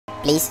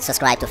Please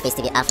subscribe to Face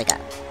TV Africa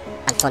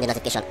and turn the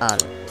notification on.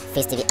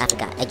 Face TV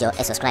Africa, ẹ jọ̀ọ́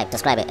ẹ subscribe,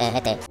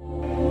 hete.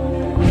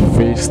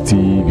 Face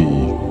TV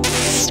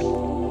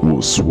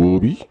was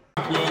Swoby.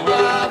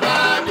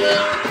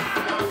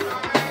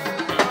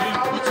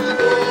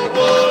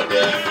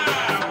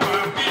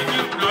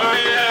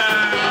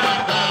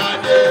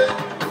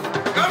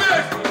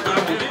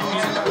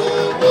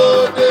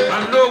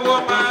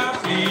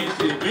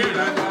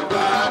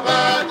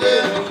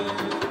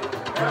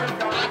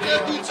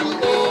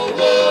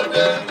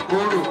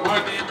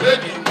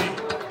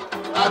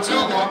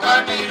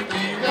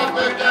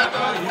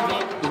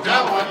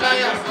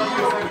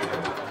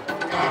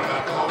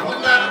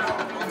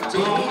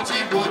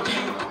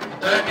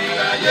 Ẹni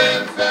ayé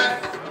ń fẹ́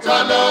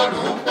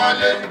tọ́lọ́run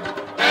pọ́nlé,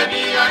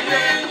 ẹni ayé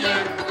ń yẹ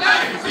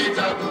láì fi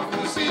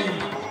tàbùkù sí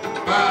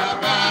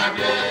bàbá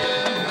dé.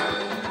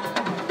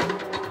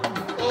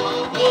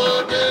 Owó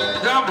dé.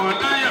 Jábọ̀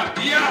láyà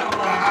bí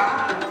àrà.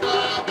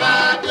 Bàbá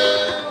dé.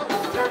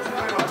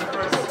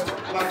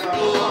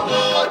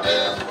 Owó dé.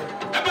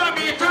 Ẹ bá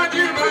mi tọ́jú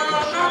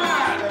ìrọ̀lọ́ lọ́la.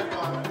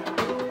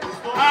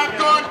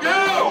 Àtọ̀dé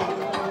ò.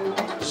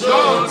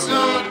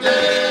 Ṣòtúndé.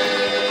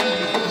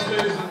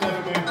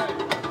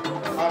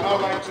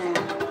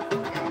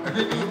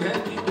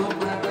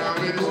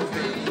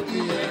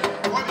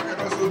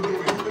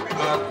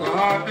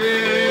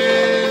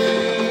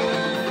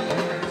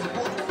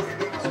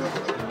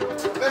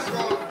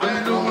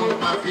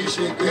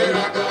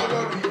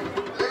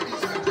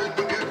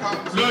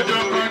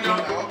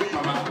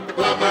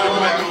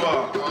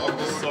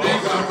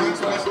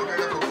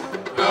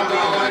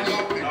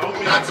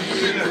 Láti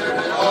ilẹ̀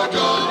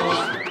ọjọ́ wa,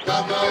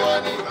 bàbá wa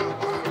ní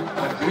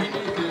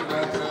àbínibí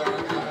bàtà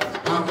ọjọ́,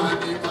 bàbá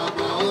ní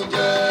bàbá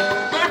oúnjẹ.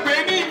 Pépé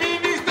ní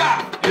mínísítà,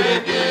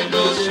 dédé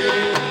ló ṣe.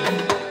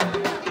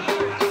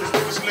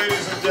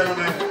 Ladies and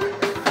gentlemen,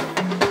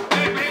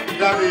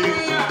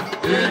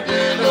 dédé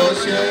ló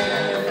ṣe.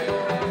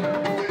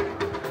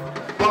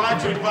 I'd like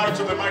to invite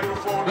to the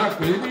microphone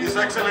His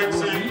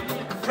Excellency,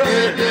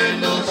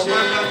 President of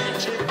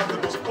the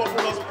most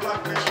populous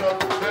black nation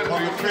on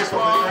the face of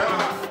the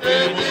earth.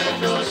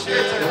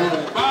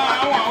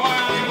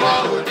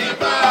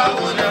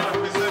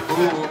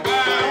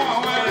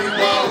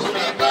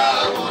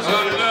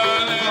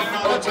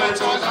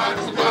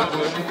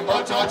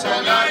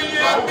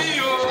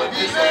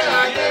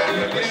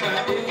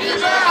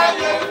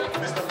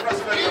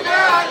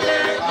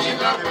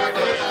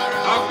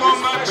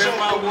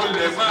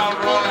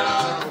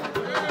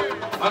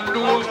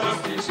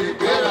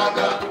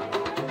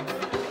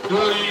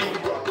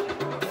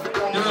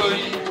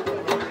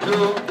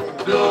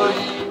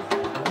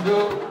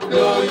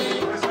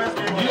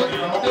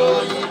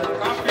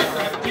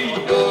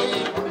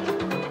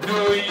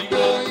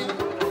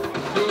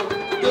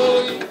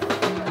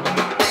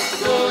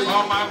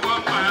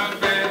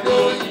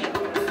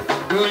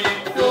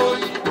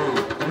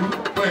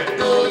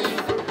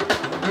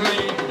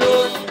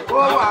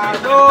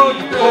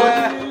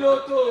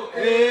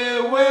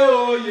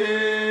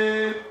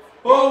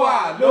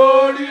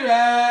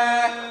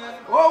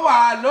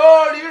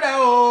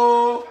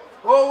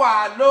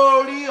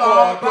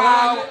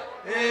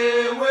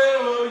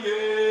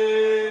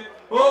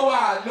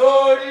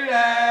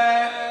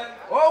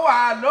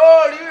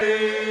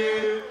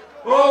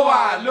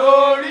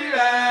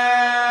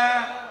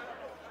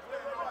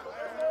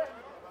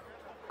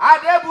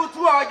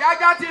 Adébùtú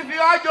ọ̀jájá ti fi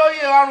ọjọ́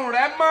yẹ ọrùn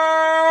rẹ̀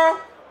mọ́.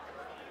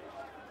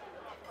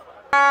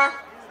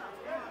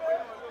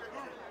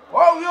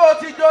 Ó wí ó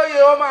ti jóye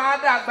ó máa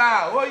dàgbà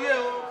ó yé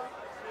o.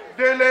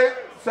 Dele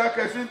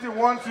Sakesinti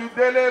wants you.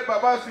 Dele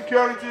Baba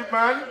security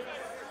man,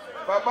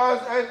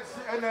 Baba's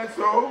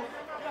NSO,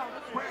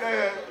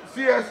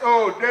 CSO.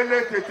 Dele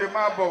tètè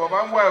máa bọ̀ bàbá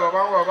ń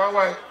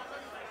wá ẹ̀.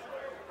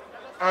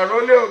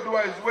 Arole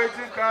Odua is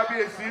waiting.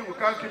 Kábíyèsí, we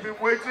can't keep him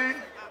waiting.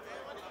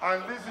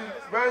 And this is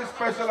very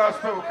special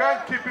aspect. We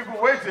can't keep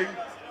people waiting.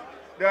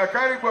 The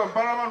Akarigbo and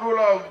paramount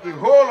ruler of the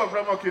whole of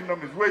Remo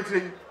Kingdom is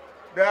waiting.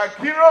 The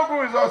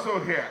Akirogu is also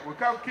here. We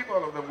can't keep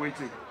all of them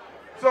waiting.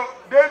 So,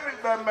 David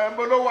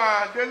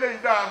Mbolowa,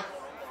 Deleida,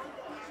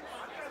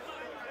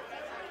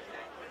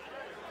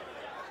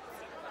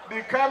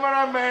 the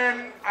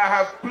cameramen, I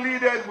have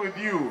pleaded with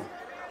you.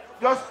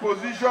 Just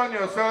position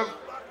yourself.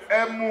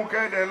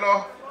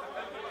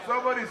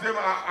 Somebody say,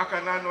 I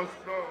cannot know.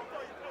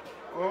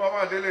 Oh,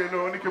 Mama Dele,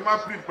 no, you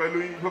can't plead for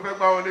you. You can't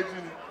go on the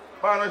team.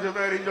 But I'm not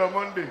very on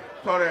Monday.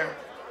 Sorry.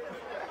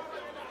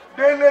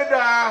 Dele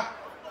da.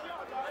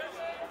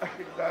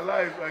 It's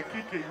alive, I'm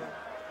kicking.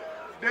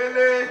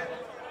 Dele,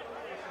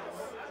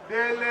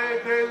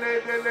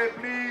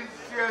 please,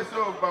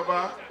 CSO,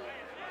 Baba.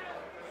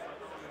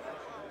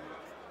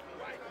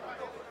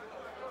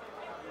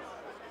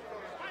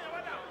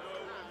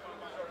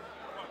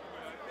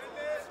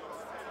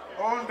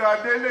 On the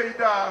Dele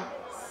da.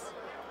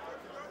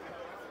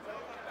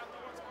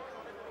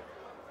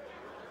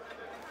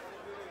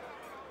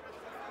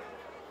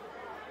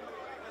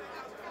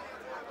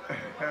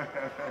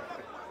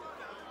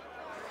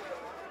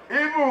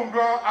 Even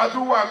gan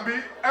adúwàmbí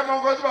ẹ mọ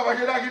nǹkan tí bàbá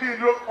ṣe dágídí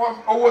ìdúró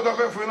owó tó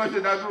fẹ́ fún iná ṣe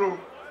dá dúró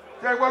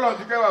ṣé gbọ́dọ̀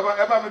ti kẹ́ bàbá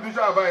ẹ bá mi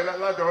dúṣọ́ àbá yìí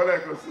látọ̀wọ́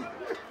lẹ́ẹ̀kan sí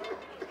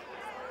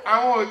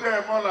àwọn òtẹ́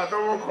ẹ̀ mọ́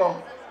làtọwọ́ kọ.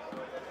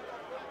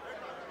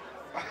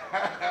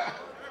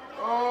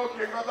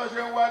 ókè kan tó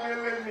ṣe ń wá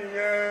délé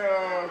nìyẹn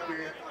ókè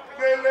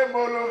délé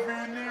mo ló fi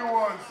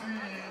níwọ̀n sí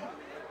i.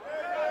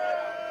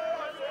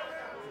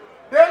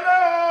 délé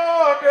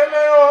o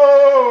délé o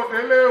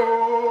délé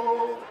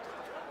o.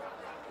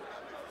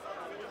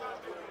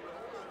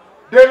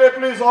 Dele,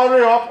 please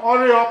hurry up,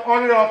 hurry up,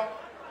 hurry up.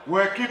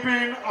 We're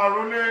keeping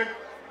Arole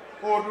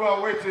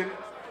Odua waiting.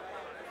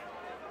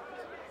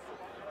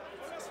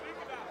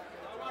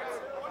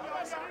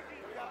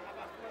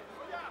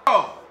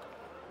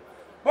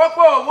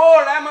 Pópó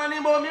owó rẹ̀ mọ ní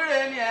mo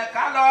mírè ní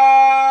ẹ̀ka lọ.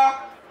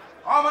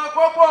 Ọmọ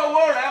pópó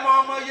owó rẹ̀ mọ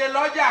ọmọ iye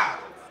lọ́jà.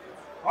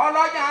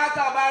 Ọlọ́jà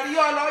àtàbárí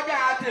ọlọ́jà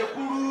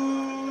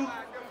àtẹ̀kúrú.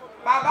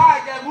 Bàbá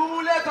Àjẹ̀bú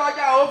múlé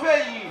tọ́jà ó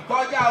fèyìn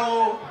tọ́jà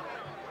o.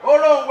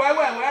 Olóhùn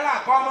wẹ́wẹ̀wẹ́ rà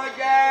kọ́mọ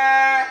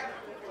jẹ́.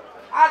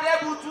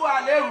 Adébútú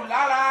àlérù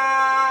lára.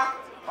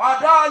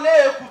 Ọ̀dọ́ lé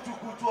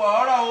kùtùkùtù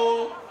ọ̀rọ̀ o.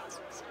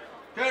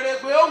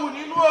 Kèrègbè òwú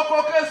nínú oko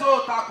késo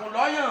tàkùn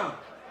lọ́yàn.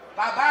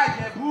 Bàbá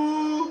Àjẹ̀bú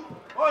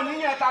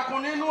oníyẹn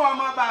takùn nínú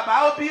ọmọ bàbá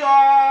ó bí ọ.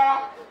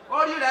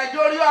 Orí rẹ̀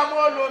jórí ọmọ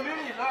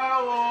olómìnir lọ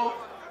o.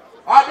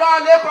 Ọ̀dọ́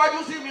lé kọjú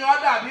sí mi ó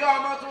dàbí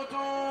ọmọ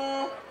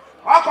tuntun.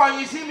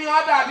 Ọkọ̀yìn sí mi ó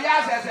dàbí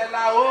àṣẹ̀ṣẹ̀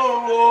là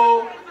oòrùn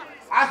o.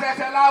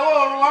 Àṣẹ̀ṣẹ̀ la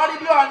oòrùn ọrí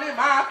bí ọ̀ní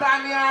máa ta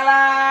ní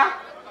ara.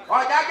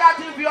 Ọ̀jájá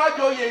ti fi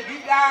ọjọ́yè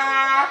gíga.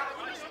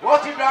 Ó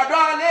ti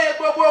dọ̀dọ̀ lé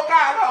gbogbo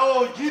káàrọ̀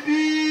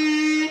òjìbí.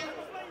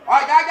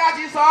 Ọ̀jájá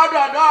ti sọ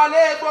dọ̀dọ̀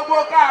lé gbogbo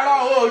káàrọ̀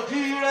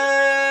òjìire.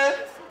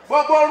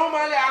 Gbogbo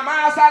orúnmọlẹ̀ a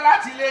máa sá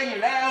láti lẹ́yìn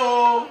rẹ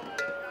o.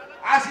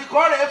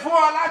 Àsìkò rẹ̀ fún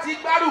ọ láti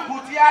gbárùkù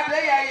tí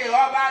Adéyẹyè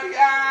ọba rí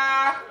a.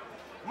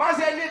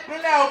 Mọ́ṣẹ́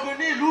nípínlẹ̀ Ògùn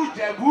ní ìlú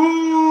Ìjẹ̀bú.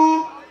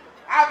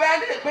 Abẹ́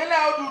ní ìpínlẹ̀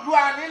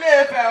Odùduwà nílé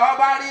Ifẹ̀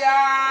ọba rí a.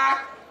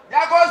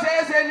 Jẹ́ kó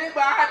ṣeéṣe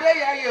nígbà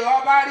Adéyẹyè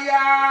ọba rí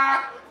a.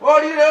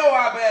 Oríire o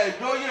àbẹ̀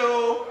ìjòyè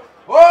o.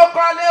 Ó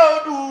kọ́lé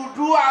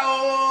Odùduwà o.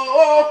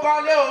 Ó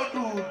kọ́lé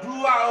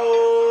Odùduwà o.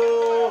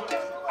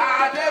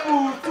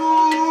 Adébútú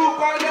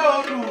kọ́lé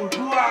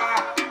Odùduwà.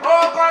 Ó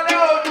kọ́lé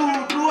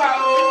Odùduwà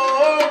o.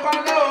 Ó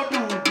kọ́lé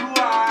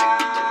Odùduwà.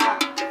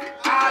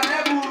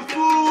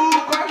 Adébútú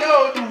kọ́lé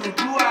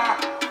Odùduwà.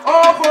 Ó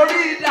forí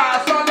ìdá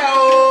sọ́lẹ̀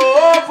o.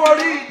 Ó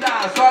forí ìdá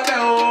sọ́lẹ̀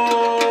o.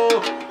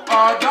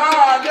 Ọ̀dọ́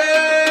lé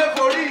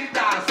forí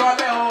ìdá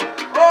sọ́lẹ̀ o.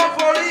 Ó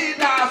forí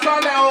ìdá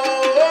sọ́lẹ̀ o.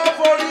 Ó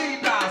forí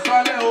ìdá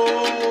sọ́lẹ̀ o.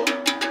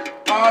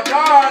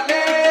 Ọ̀dọ́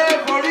lé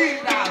forí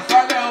ìdá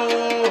sọ́lẹ̀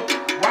o.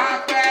 Wá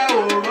pẹ́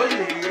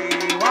òróyè,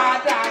 wá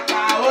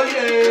dàgbà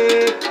òye.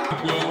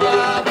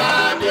 Bàbá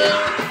dé,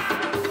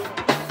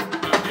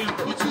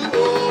 kùtù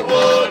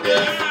owó dé.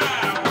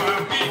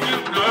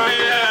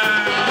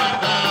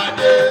 Bàbá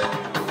dé,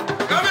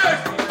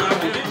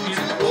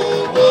 kùtù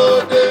owó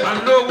dé.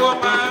 Alówó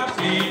máa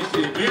fi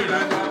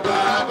ṣègbéraga.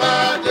 Bàbá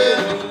dé,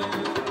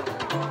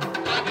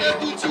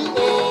 Adébútú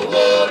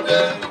owó dé.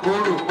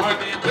 Orò wọn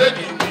ní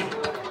bẹ́ẹ̀ni mi.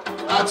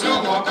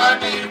 Àtúwọ̀n ká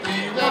níbi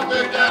wọ́n gbé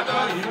dáná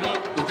ìlọ.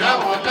 Kò dá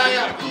wọn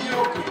láyà bí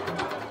òkè.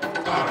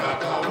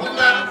 Àràkà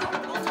ńlá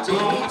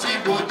tòun ti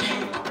bòdì.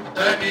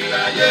 Ẹni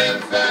ayé ń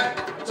fẹ́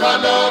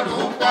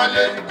tọ́lọ́run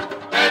pọ́nlé.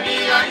 Ẹni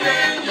ayé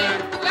ń yẹ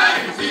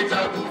láì fi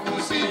tàbùkù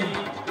sí i.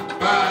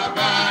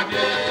 Bàbá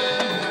dé.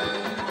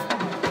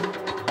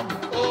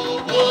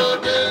 Owó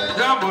dé.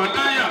 Dábọ̀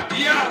láyà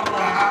bí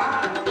àrà.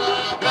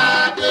 Bàbá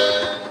dé.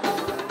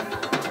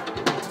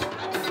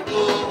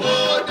 Owó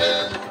dé.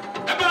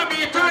 Ẹ bá mi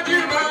tọ́jú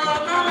ìrọ̀lọ́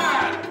lọ́la.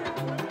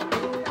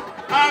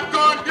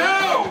 Àkàndé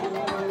o.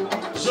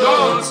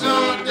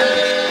 Ṣòtúndé.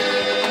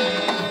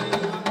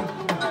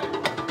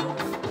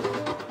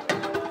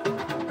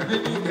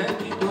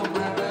 Ẹnikẹ́ni tó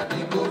gbára ni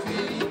kò fi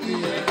igi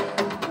ẹ̀.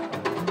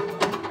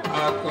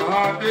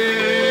 Àkàndé.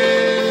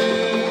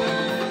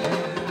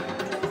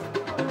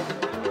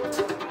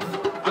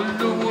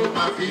 Alówó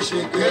máa fi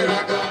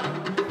ṣègbéraga.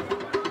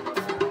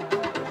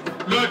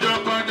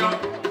 Lọ́jọ́kọ́jọ́,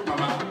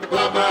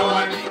 bàbá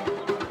wa ní.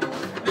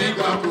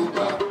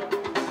 Nígbàkúgbà,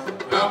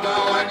 bàbá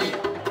wa ní.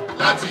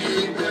 Láti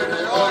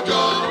ìbẹ̀rẹ̀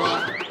ọjọ́ wa,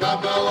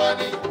 bàbá wa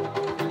ní.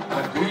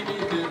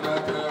 Àgbéníde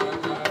bàbá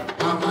ọjà,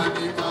 màmá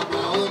ní bàbá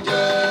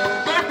oúnjẹ.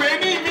 Pẹ́pẹ́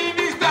ní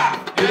mínísítà,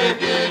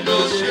 dédé ló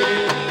ṣe.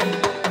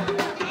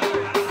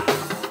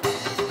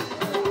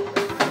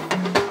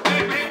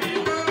 Pẹ́pẹ́ ní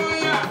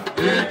lóyà,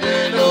 dédé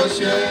ló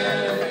ṣe.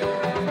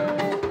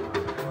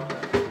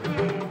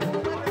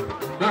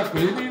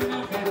 Pẹ́pẹ́ ní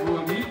nífẹ̀ẹ́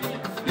ní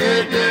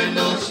dédé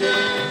ló ṣe.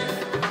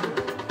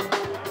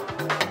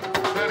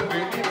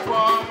 Pẹ́pẹ́ ní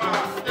fọ́ọ̀mà,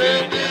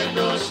 dédé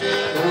ló ṣe.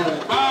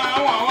 Bá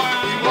wọn wá.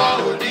 Ìwọ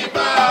ò ní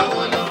bá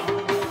wọn lọ.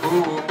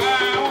 Bá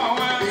wọn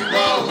wá.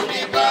 Ìwọ ò ní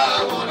bá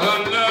wọn lọ.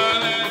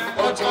 Ọlọ́lẹ̀.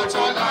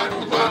 Ọ̀tọ̀ọ̀tọ̀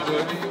lárúbá.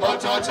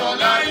 Ọ̀tọ̀ọ̀tọ̀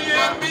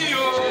láyé mi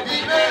o.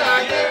 Ilé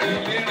ayé.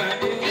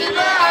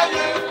 Ilé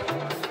ayé.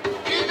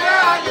 Ilé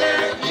ayé.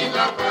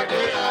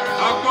 Ìlàpàdé ara.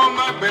 Ọgbọ́n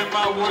má gbẹ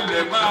máa wọlé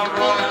máa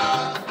rọra.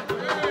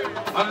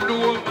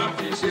 olúwo máa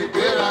fi ṣe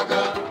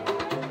gbéraga.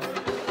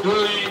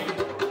 Doyin,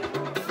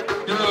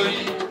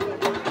 doyin,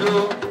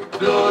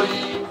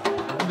 doyin,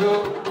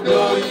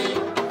 doyin,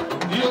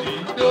 yìí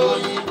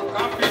doyin,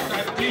 kápẹ́tà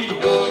dì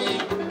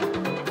doyin,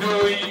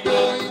 doyin,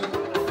 doyin,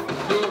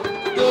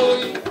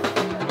 doyin,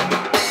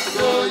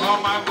 doyin,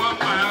 ọmọ àgbọ̀n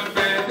máa ń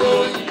bẹ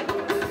doyin,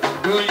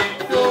 doyin,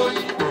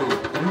 doyin,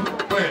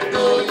 òkúpẹ̀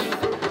doyin,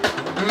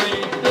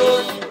 doyin,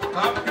 doyin,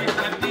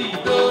 kápẹ́tà dì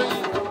doyin,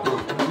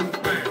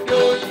 òkúpẹ̀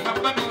doyin,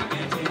 bàbá mi ò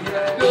lè ti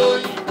yẹ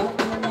doyin,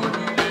 òkúwo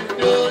nílé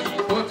doyin,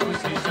 ó tún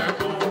ṣiṣẹ́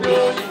fún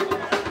doyin,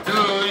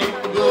 doyin,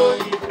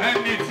 doyin,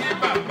 ẹni tí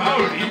bàbá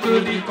ò rí tó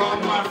ní kan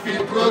máa fi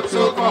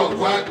protocol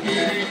wá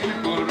kiri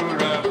ìgboro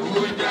rẹ̀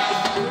Abuja.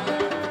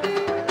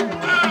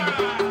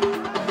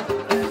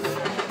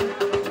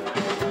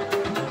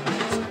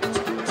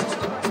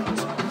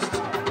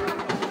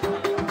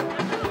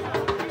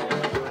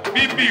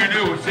 Bíbí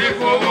rẹ̀ ò ṣe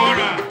fowó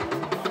rà.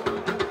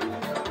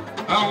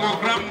 Àwọn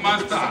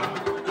grandmaster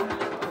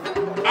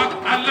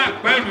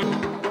alápẹ̀rù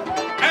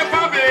ẹ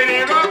bá béèrè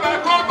rọ́bà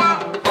kọ́bà.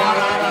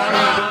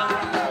 Pararara,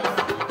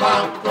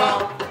 pam pam,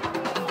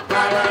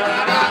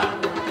 pararara.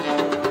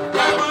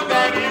 Ẹ bá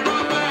béèrè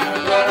rọ́bà.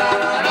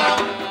 Pararara,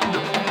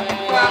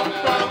 pam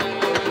pam,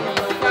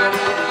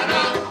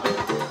 pararara.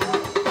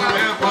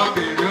 Ẹ bá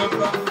béèrè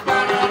rọ́bà.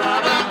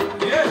 Pararara,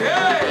 yéyé,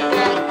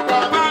 pam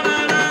pam,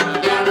 pararara.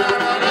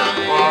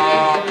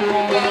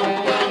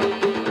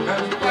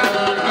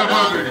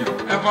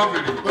 Ẹ bá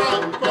béèrè.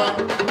 Pam pam.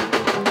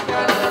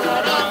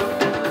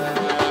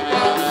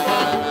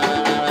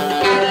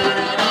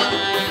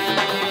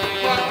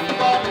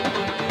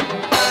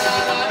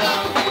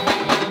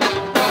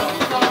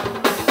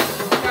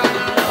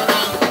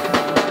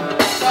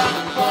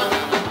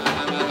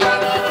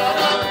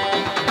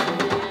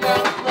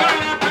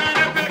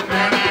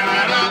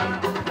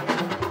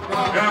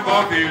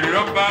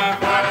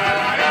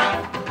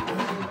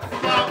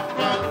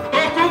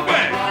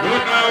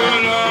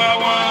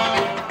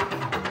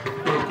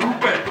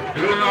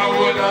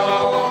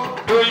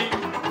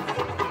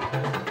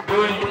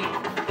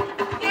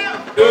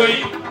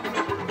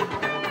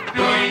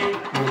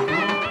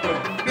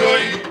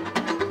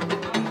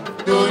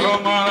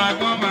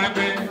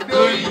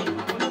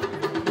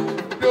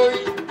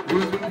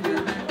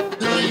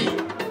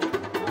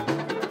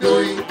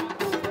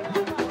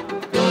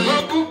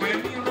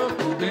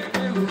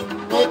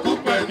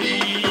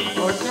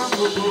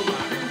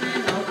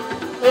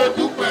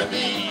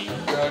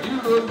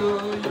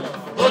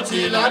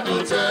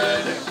 Ládùn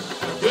tẹ́lẹ̀,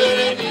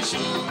 àgbèrè ní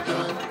ṣúgà,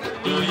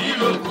 lòyìn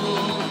ló kú.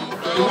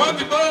 Ìwọ́n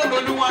ti bọ́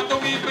olúwa tó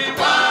wí pé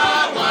wá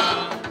wá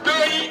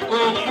lóyìn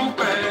òkú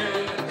pẹ̀.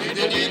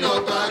 Èdè nínú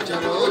ọgbà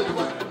àjàrà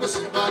olùwà ó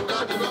sì bá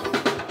dáadé lọ.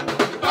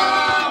 Wá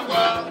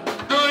wá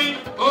lóyìn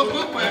òkú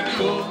pẹ̀ ní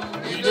o.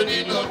 Èdè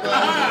nínú ọgbà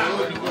àjàrà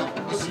olùwà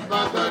ó sì bá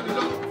dáadé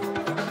lọ.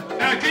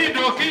 Ẹ̀kí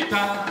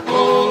dókítà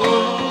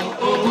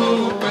òkú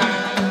pẹ̀.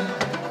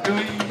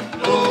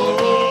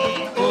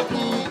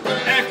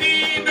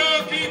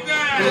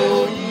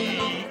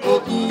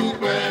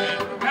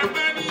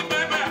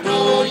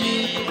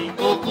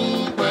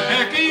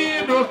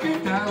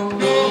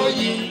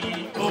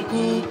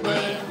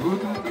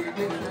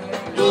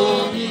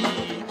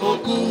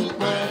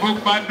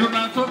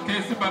 Gbàdúrà sókè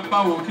sí bàbá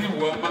wò kí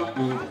wọ́n má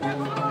gbòòkó.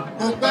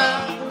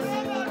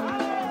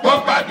 Mo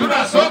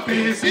gbàdúrà sókè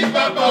sí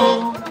bàbá wò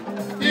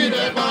kí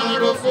rẹ̀ máa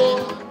rofo.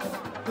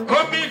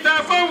 Omi ta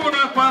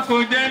fọ́wọ́nà pa kò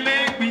jẹ́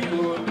lẹ́gbìn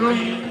òdò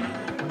yìí.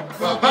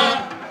 Bàbá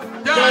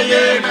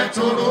jáyé rẹ̀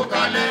tóró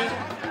kalẹ̀.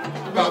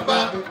 Bàbá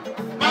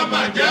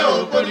máma jẹ́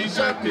òkòlì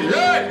ṣàpè.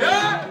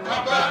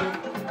 Bàbá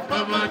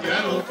máma jẹ́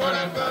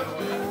òkòlì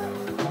ṣàpè.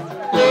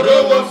 Kòró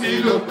wo fi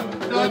lò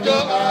lọ́jọ́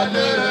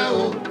alẹ́ rẹ̀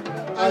o.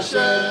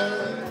 Àṣẹ.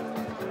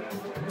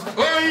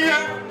 Oya,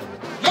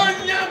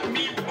 lọ́yà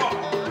mi bọ̀.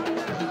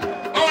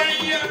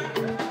 Oya,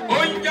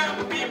 oya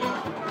mi bọ̀.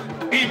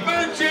 Ìbá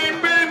ṣe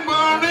pé mo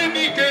rí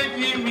ní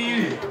kejì mi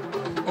rè.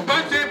 Ọba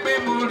ṣe pé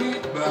mo rí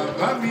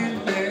bàbá mi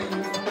lẹ́yìn.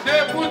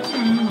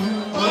 Débùtù.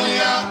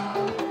 Oya,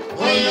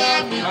 oya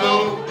mi bọ̀.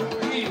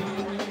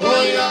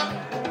 Oya,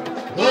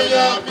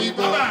 oya mi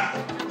bọ̀.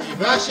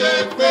 Ìbá ṣe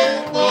pé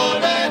mo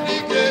rí ní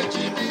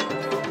kejì mi.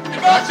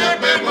 Ìbá ṣe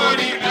pé mo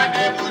rí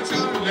Adébùtù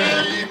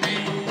lẹ́yìn mi.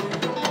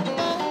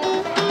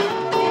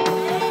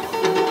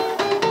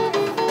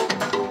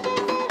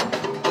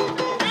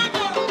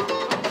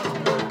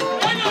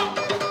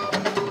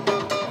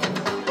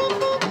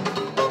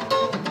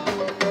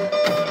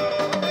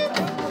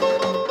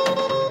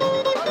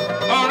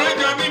 Ọ̀rẹ́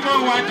jọ mímọ́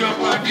wa jọ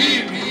pàdé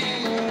mi.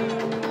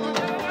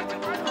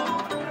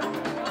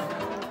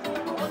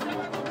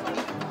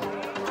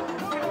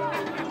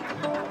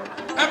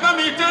 Ẹ bá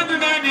mi tọ́jú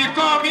náà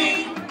nìkan mi.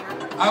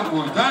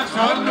 Àgùntàn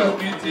sọ́lọ̀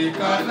mi ti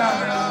ká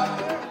lára.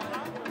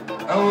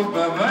 Àwọn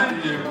bàbá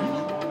ìyẹ̀wò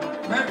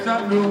mẹ́ta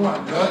ló wà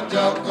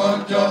lọ́jọ́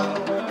kọjọ́.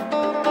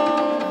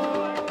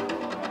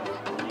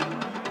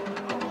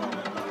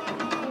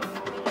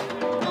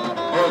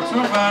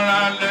 Ọ̀tún bára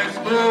let's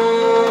go.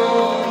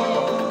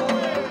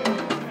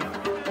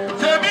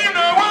 Ṣèbí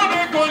náwó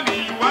rẹ̀ kò ní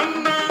wá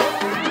ná.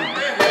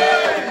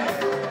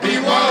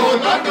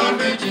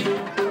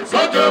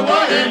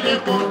 Sọ́jọ́wọ́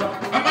elépo lọ.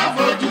 Ẹ má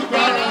fojú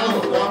bára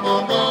òwò ọmọ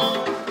mọ́.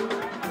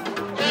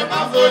 Ẹ má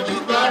fojú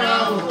bára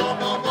òwò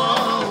ọmọ mọ́.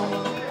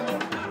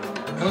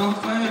 Ẹ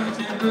fẹ́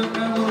ti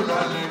dúpẹ́ wò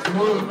lálẹ́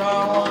tó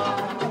náwó.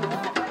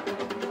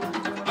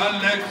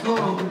 Alexo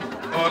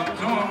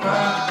Ọ̀túnba.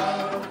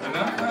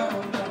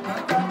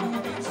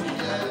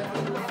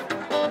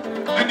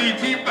 Ẹni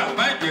tí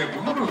bàbá Ìjẹ̀bú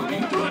rò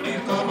nítorí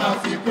kan máa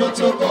fi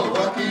protocol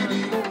wá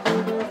kiri.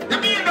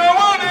 Èmi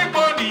ìnáwó rẹ̀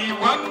pọ̀ ní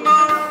ìwọ ná.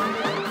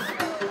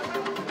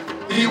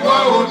 Ìwọ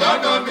ò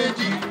lọ́nà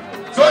méjì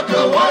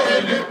sójòwọ́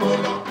elépo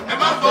lọ. Ẹ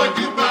má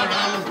fojú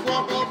bára òwò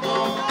ọmọ.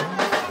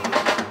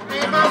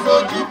 Ẹ má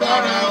fojú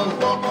bára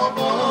òwò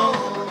ọmọ.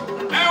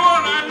 Ẹ wọ́n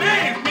ra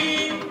lẹ́yìn mi.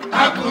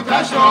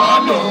 Àgùntàn ṣọ́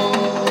lò.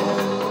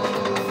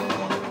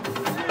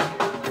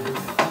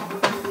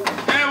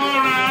 Ẹ wọ́n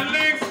ra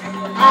lẹ́yìn.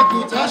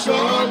 Àgùntàn ṣọ́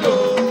lò.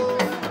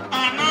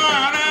 Àná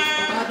rẹ̀.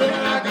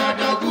 Abẹ́rẹ́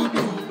agada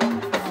gudu.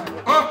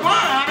 Òpó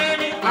ààrẹ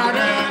ni.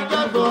 Ààrẹ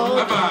gbọ́dọ̀.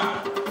 Bàbá.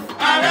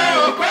 Ààrẹ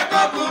òpé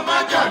kọ́kùn má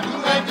jàdú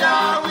ẹja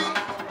wí.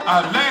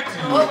 Alex.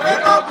 Òpé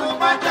kọ́kùn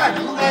má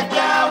jàdú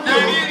ẹja wí.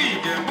 Jẹ́rìí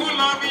Ìjẹ̀bú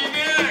lọ bí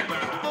ní Ẹ̀gbá.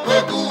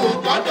 Ogun ò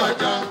gbọ́dọ̀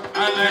jà.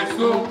 Alex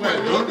ó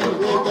pẹ̀lú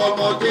òdòdó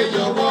ọmọdé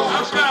yọwọ́.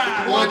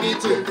 Wọ́n ní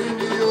tèmi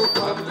ní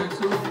ogun. Alex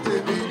ó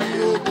tèmi ní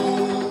ogun.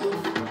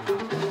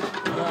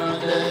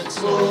 Alex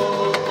ó.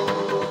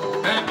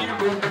 Ẹni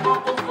rògbò mọ́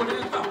kókó ní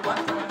bàbá.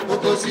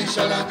 Kókó sí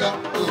ṣáláńgá,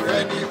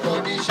 òrẹ́ ní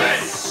kọ́níṣẹ́.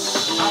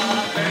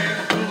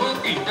 Alex ó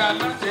kìjà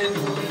lọ́sẹ̀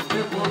ní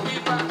ìdìbò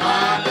bíbá.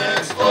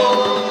 Alex ó.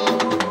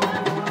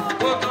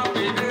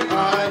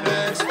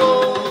 Alex ó.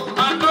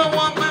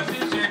 Àlọ́wọ́ má fi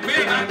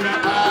ṣègbéraga.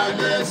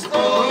 Alex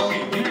ó.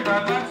 Ìdíra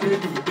láti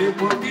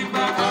ìdìbò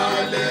bíbá.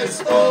 Alex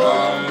ó.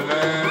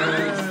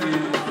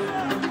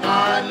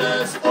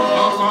 Alex ó.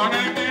 Ọkọ̀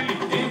rẹ̀ mẹ́lì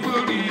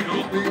nítorí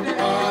òpèdè.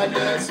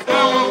 Alex ó.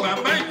 Àwọn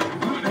bàbá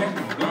ìdìbò rẹ̀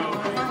nìkan.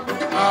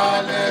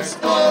 Alex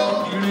ó.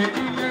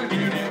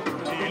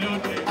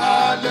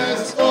 Alex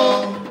ó.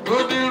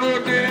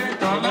 Ròdìròdì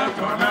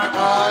tọ̀látọ̀lá.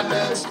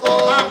 Alex ó.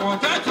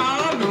 Àkùntẹ́ kan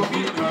ló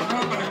bí ọ̀nà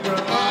bàjọ́.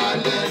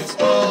 Alex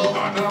ó.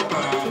 Ọ̀nà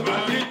bàbá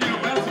níjẹ́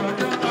bá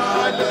sọjọ́.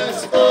 Alex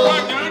ó.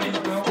 Ọjọ́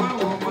nìkan wá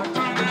wò mọ́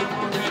tọ́lá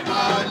mọ́lẹ̀.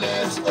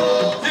 Alex ó.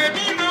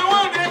 Tèmi náwó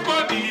ní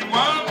bọ́dì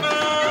wọ́n ná.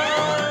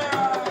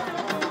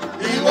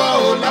 Ìwọ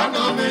ò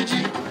lọ́nà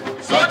méjì.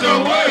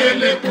 Sọ́jọ́wọ́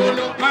elépo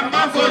lọ.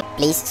 Màmá fò.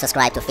 Please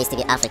subscribe to Face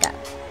TV Africa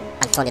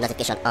and turn the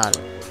notification on.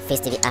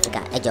 Face TV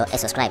Africa, ẹ jọ̀ọ́,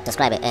 subscribe,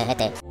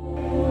 hete.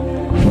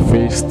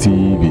 Face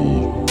TV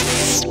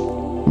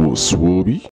was Swoby.